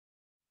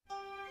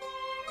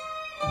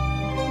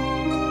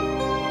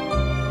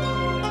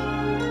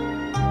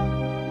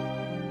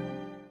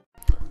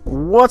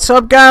What's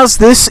up, guys?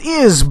 This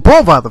is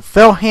Bulva the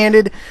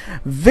Fell-Handed.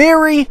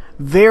 Very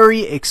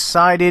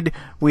excited.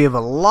 We have a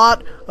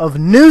lot of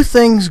new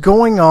things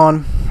going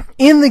on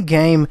in the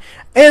game,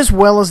 as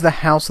well as the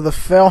House of the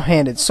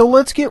Fell-Handed. So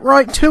let's get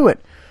right to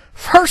it.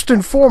 First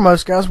and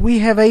foremost, guys, we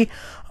have a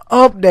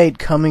update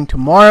coming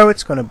tomorrow.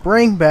 It's going to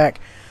bring back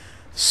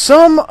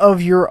some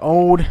of your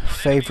old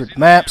favorite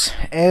maps,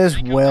 as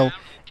well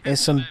as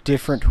some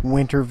different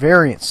winter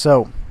variants.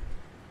 So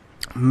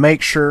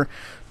make sure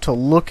to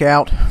look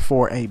out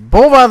for a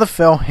Bulva the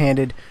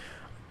Fell-Handed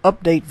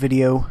update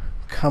video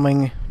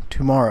coming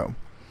tomorrow.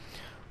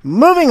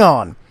 Moving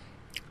on,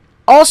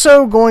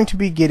 also going to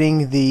be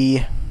getting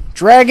the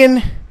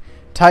Dragon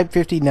Type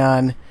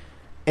 59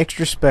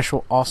 extra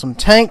special awesome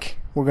tank.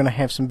 We're going to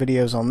have some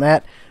videos on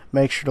that.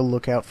 Make sure to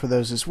look out for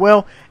those as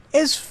well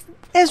as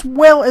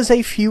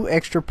a few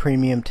extra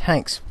premium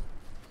tanks.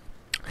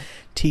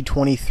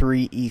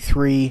 T23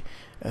 E3,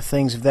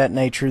 things of that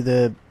nature.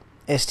 The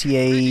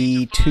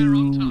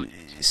STA2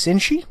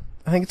 Senshi,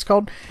 I think it's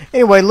called.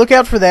 Anyway, look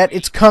out for that.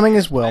 It's coming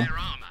as well.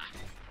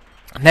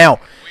 Now,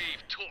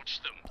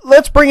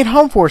 let's bring it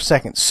home for a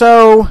second.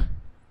 So,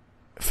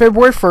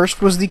 February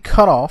 1st was the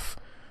cutoff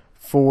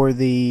for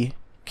the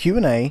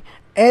Q&A,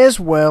 as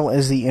well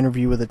as the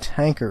interview with a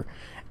tanker.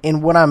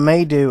 And what I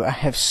may do, I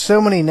have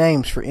so many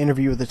names for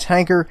interview with a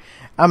tanker,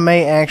 I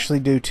may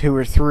actually do 2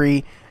 or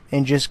 3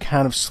 and just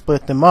kind of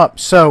split them up.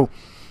 So,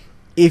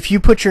 if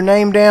you put your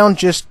name down,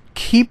 just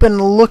keep a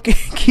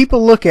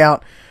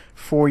lookout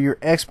for your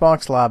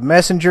Xbox Live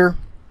Messenger,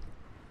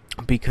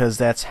 because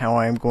that's how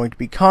I am going to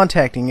be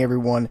contacting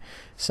everyone,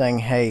 saying,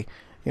 hey,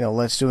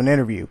 let's do an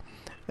interview.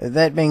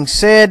 That being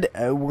said,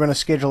 we're going to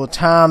schedule a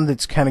time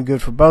that's kind of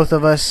good for both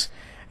of us,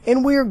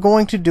 and we are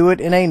going to do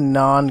it in a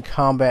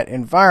non-combat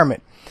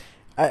environment.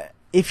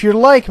 If you're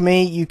like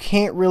me, you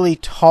can't really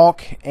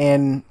talk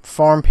and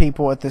farm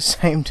people at the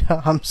same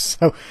time.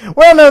 So,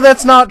 well, no,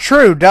 that's not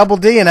true. Double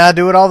D and I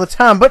do it all the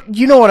time, but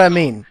you know what I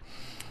mean.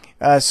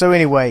 So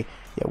anyway,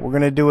 yeah, we're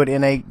going to do it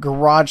in a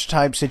garage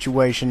type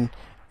situation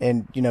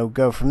and,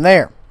 go from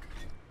there.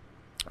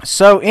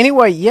 So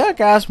anyway, yeah,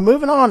 guys,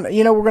 moving on.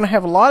 We're going to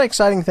have a lot of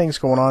exciting things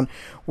going on.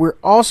 We're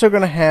also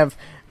going to have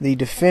the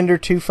Defender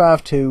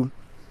 252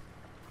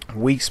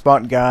 weak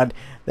spot guide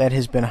that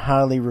has been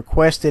highly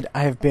requested.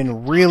 I have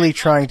been really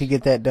trying to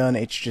get that done.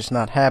 It's just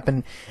not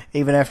happened,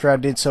 even after I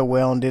did so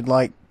well and did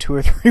like 2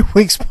 or 3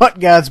 weak spot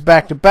guides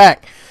back to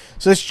back.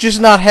 So it's just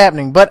not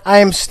happening, but I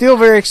am still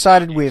very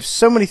excited. We have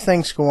so many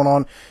things going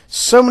on,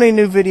 so many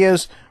new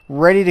videos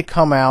ready to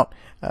come out.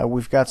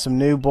 We've got some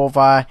new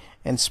Bulvi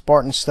and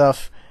Spartan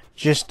stuff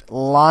just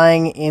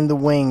lying in the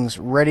wings,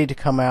 ready to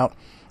come out.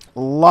 A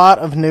lot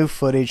of new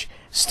footage.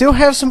 Still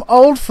have some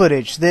old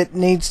footage that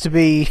needs to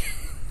be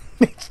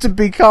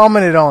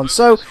commented on.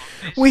 So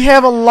we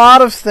have a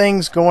lot of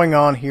things going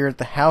on here at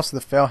the House of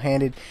the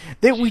Fell-Handed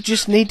that we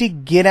just need to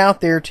get out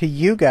there to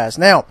you guys.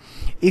 Now,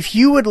 if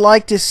you would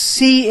like to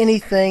see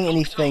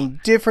anything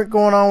different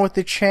going on with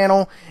the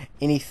channel,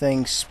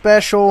 anything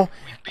special,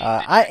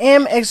 I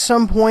am at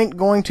some point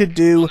going to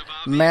do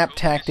map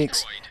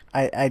tactics.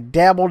 I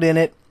dabbled in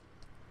it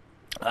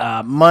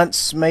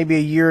months, maybe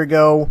a year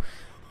ago,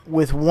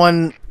 with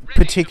one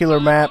particular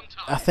map.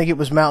 I think it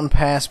was Mountain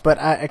Pass, but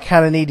I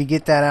kind of need to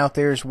get that out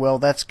there as well.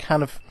 That's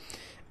kind of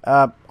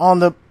on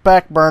the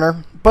back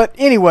burner. But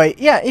anyway,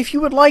 yeah, if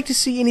you would like to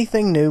see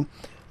anything new,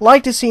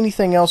 like to see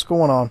anything else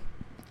going on,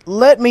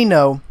 let me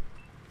know.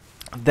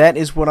 That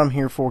is what I'm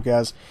here for,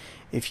 guys.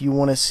 If you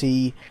want to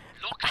see,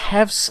 I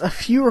have a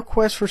few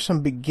requests for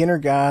some beginner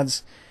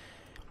guides.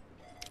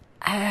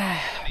 I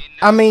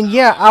mean,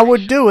 yeah, I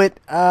would do it.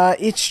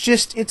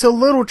 It's a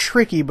little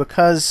tricky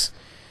because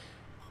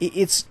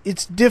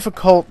it's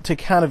difficult to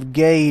kind of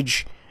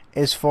gauge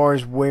as far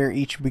as where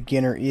each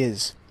beginner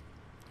is.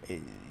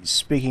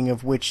 Speaking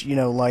of which,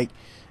 like,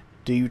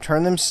 do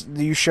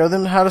you show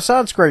them how to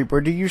side scrape,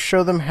 or do you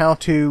show them how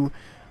to,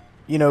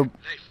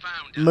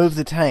 move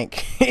the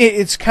tank?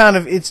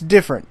 It's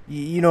different.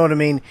 You know what I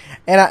mean?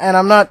 And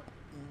I'm not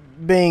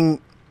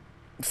being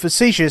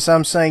facetious.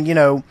 I'm saying,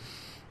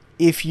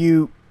 if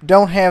you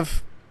don't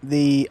have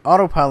the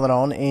autopilot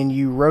on and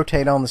you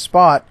rotate on the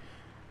spot,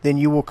 then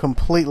you will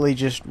completely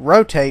just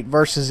rotate,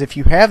 versus if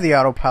you have the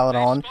autopilot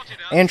on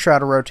and try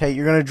to rotate,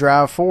 you're going to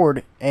drive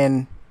forward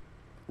and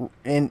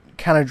kind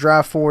of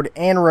drive forward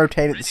and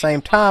rotate at the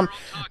same time.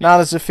 Not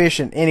as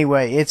efficient.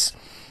 Anyway,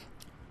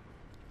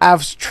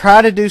 I've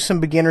tried to do some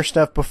beginner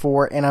stuff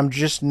before, and I'm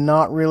just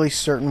not really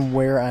certain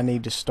where I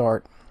need to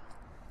start.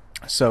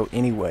 So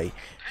anyway,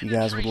 if you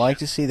guys would like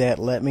to see that,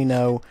 let me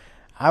know.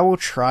 I will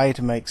try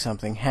to make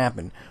something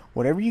happen.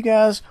 Whatever you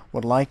guys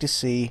would like to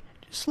see,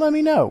 just let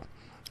me know.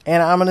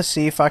 And I'm going to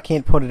see if I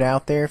can't put it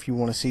out there. If you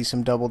want to see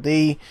some Double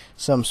D,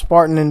 some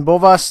Spartan and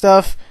Bulva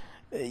stuff,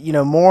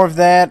 more of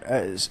that,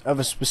 of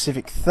a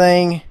specific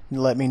thing,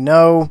 let me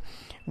know.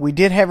 We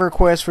did have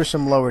requests for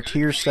some lower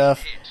tier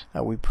stuff.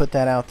 We put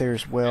that out there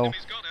as well.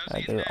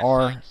 There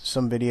are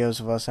some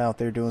videos of us out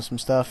there doing some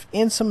stuff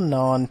in some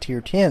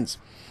non-tier 10s.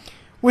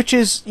 which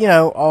is, you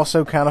know,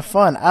 also kind of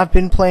fun. I've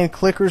been playing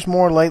clickers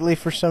more lately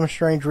for some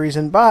strange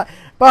reason. By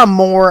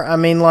more, I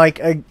mean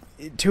like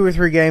 2 or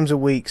 3 games a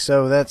week,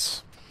 so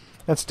that's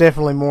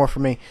definitely more for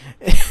me.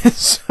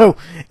 So,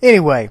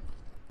 anyway,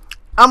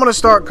 I'm going to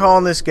start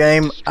calling this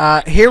game.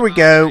 Here we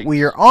go.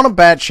 We are on a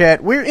bat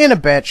chat. We're in a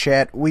bat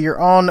chat. We are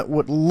on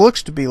what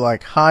looks to be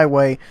like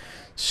highway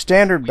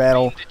standard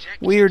battle.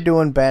 We are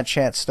doing bat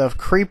chat stuff,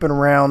 creeping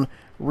around,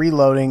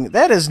 reloading.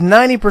 That is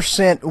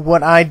 90%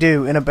 what I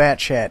do in a bat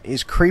chat,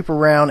 is creep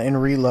around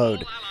and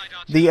reload.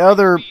 The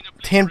other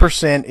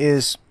 10%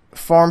 is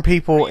farm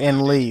people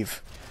and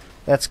leave.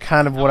 That's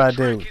kind of what I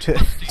do.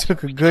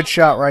 Took a good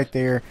shot right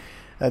there.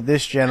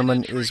 This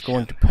gentleman is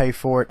going to pay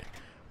for it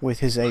with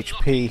his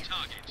HP.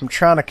 I'm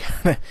trying to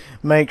kind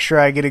of make sure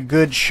I get a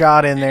good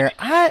shot in there.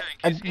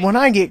 When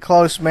I get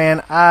close,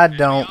 man, I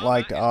don't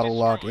like to auto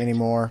lock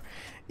anymore.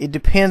 It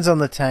depends on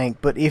the tank,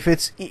 but if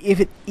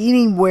it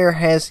anywhere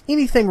has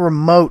anything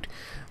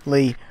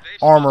remotely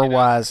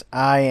armor-wise,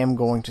 I am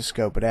going to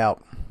scope it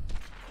out.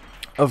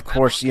 Of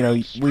course, you know,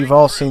 we've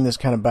all seen this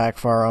kind of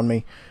backfire on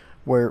me,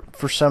 where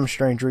for some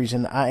strange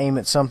reason I aim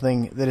at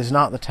something that is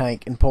not the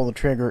tank and pull the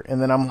trigger,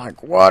 and then I'm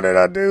like, why did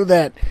I do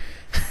that?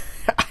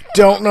 I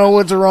don't know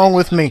what's wrong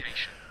with me.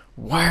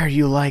 Why are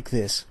you like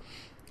this?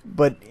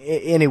 But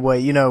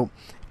anyway, you know,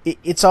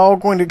 it's all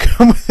going to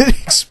come with an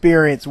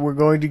experience. We're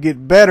going to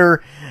get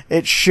better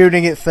at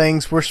shooting at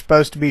things we're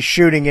supposed to be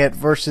shooting at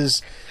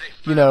versus,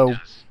 you know,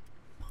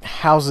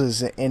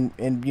 houses and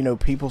you know,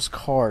 people's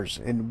cars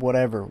and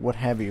whatever, what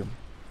have you.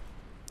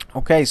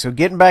 Okay, so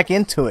getting back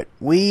into it.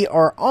 We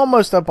are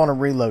almost up on a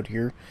reload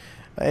here.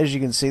 As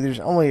you can see, there's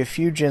only a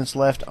few gens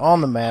left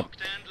on the map.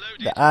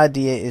 The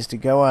idea is to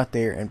go out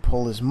there and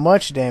pull as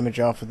much damage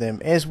off of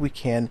them as we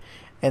can,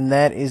 and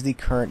that is the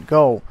current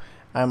goal.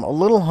 I'm a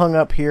little hung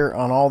up here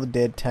on all the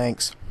dead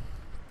tanks.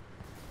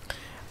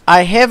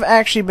 I have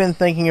actually been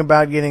thinking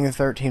about getting a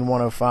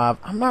 13105.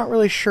 I'm not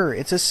really sure.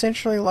 It's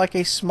essentially like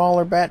a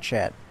smaller bat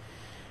chat.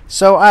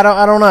 So I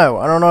don't know.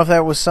 I don't know if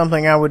that was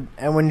something I would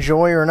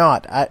enjoy or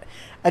not.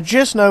 I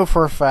just know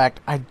for a fact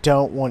I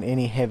don't want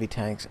any heavy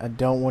tanks. I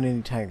don't want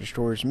any tank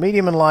destroyers.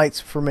 Medium and lights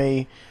for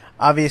me.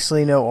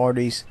 Obviously no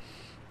arties.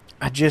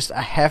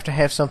 I have to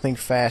have something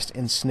fast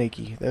and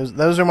sneaky.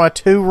 Those are my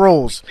 2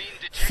 rules.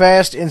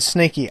 Fast and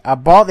sneaky. I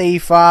bought the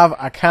E5.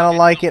 I kind of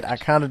like it. I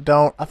kind of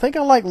don't. I think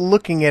I like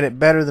looking at it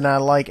better than I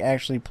like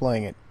actually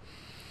playing it.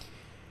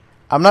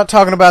 I'm not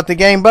talking about the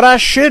game, but I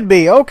should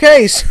be.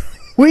 Okay, so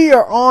we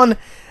are on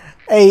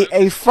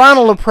a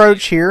final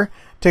approach here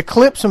to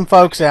clip some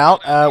folks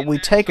out. We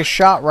take a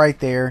shot right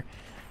there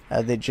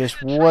that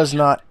just was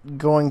not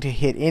going to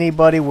hit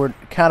anybody. We're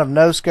kind of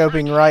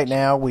no-scoping right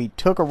now. We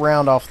took a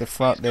round off the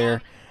front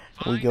there.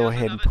 We go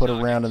ahead and put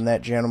a round in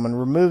that gentleman,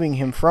 removing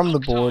him from the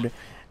board.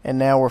 And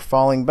now we're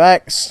falling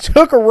back.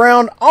 Took a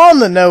round on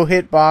the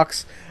no-hit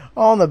box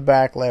on the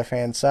back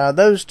left-hand side.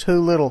 Those 2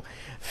 little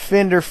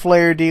fender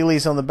flare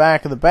dealies on the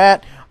back of the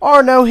bat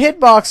are no-hit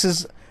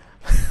boxes.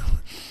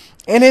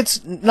 And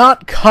it's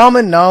not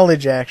common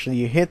knowledge, actually.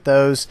 You hit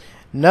those.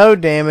 No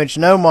damage,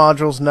 no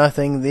modules,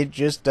 nothing. It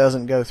just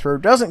doesn't go through.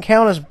 Doesn't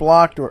count as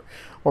blocked or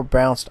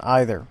bounced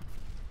either.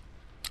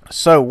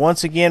 So,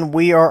 once again,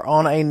 we are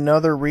on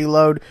another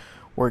reload.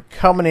 We're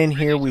coming in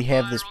here. We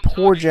have this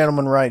poor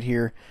gentleman right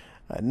here.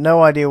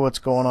 No idea what's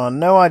going on.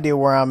 No idea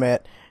where I'm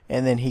at.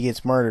 And then he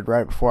gets murdered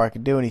right before I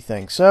could do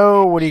anything.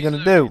 So, what are you going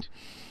to do?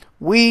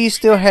 We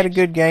still had a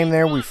good game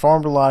there. We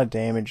farmed a lot of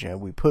damage.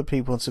 We put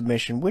people in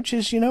submission, which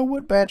is, you know,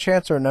 what bat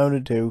chats are known to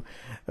do.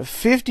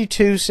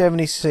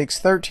 5276,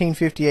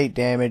 1358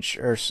 damage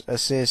or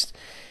assist.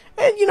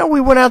 And, you know,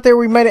 we went out there,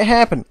 we made it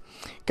happen.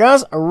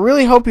 Guys, I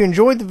really hope you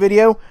enjoyed the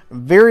video.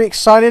 I'm very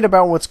excited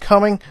about what's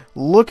coming.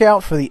 Look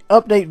out for the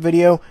update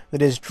video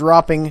that is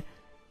dropping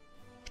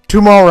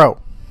tomorrow.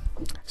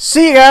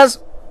 See you guys!